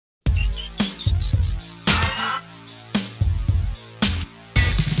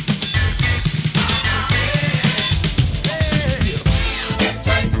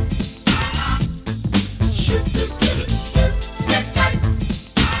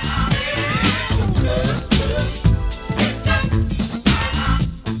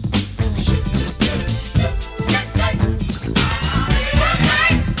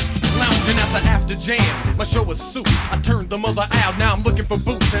the mother out. Now I'm looking for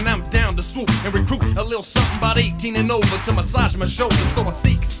boots and I'm down to swoop and recruit a little something about 18 and over to massage my shoulders. So I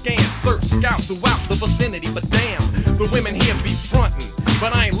seek, scan, search, scout throughout the vicinity. But damn, the women here be frontin'.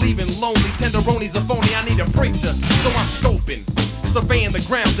 But I ain't leaving lonely, tenderoni's a phony, I need a freak to, so I'm scoping, surveying the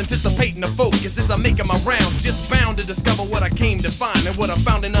grounds, anticipating the focus as I'm making my rounds, just bound to discover what I came to find, and what I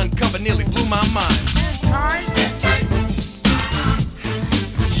found and uncovered nearly blew my mind.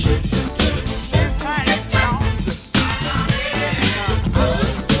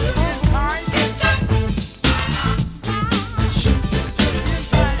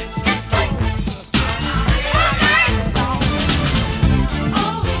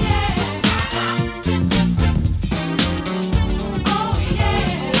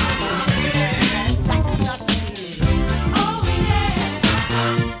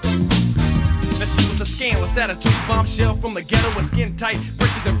 Attitude bombshell from the ghetto with skin tight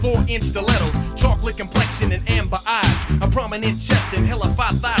britches and 4-inch stilettos, chocolate complexion and amber eyes, a prominent chest and hella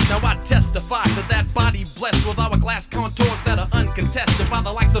fine thighs. Now I testify to that body blessed with hourglass contours that are uncontested by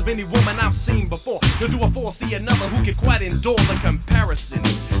the likes of any woman I've seen before. Nor do I foresee another who can quite endure the comparison.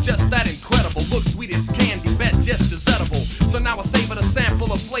 Just that incredible, look sweet as candy, bet just as edible. So now I savor the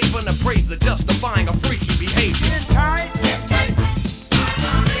sample of flavor and appraiser, justifying a freaky behavior.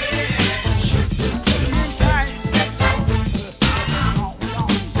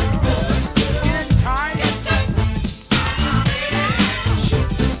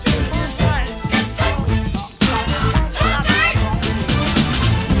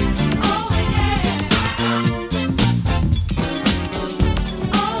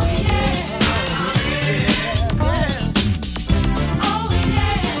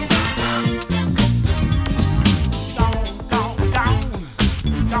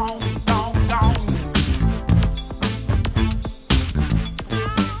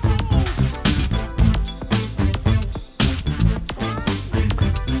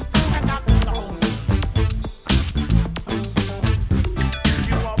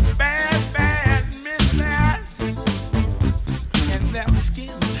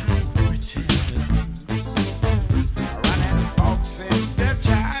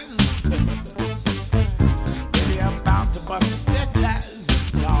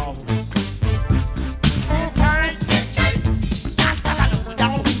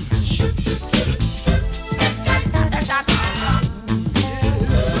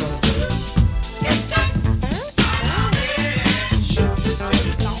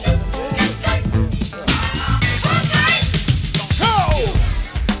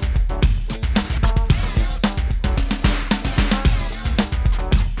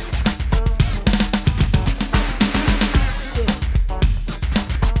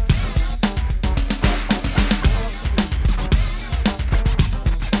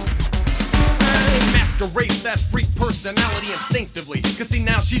 Erase that freak personality instinctively, cause see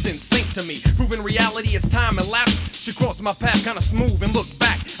now she's in sync to me, proving reality as time elapsed. She crossed my path kinda smooth and looked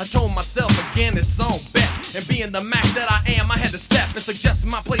back. I told myself again it's on bet, and being the Mac that I am, I had to step and suggest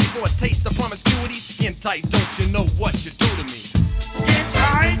my place for a taste of promiscuity. Skin tight, don't you know what you do to me? Skin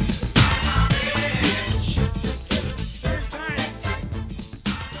tight.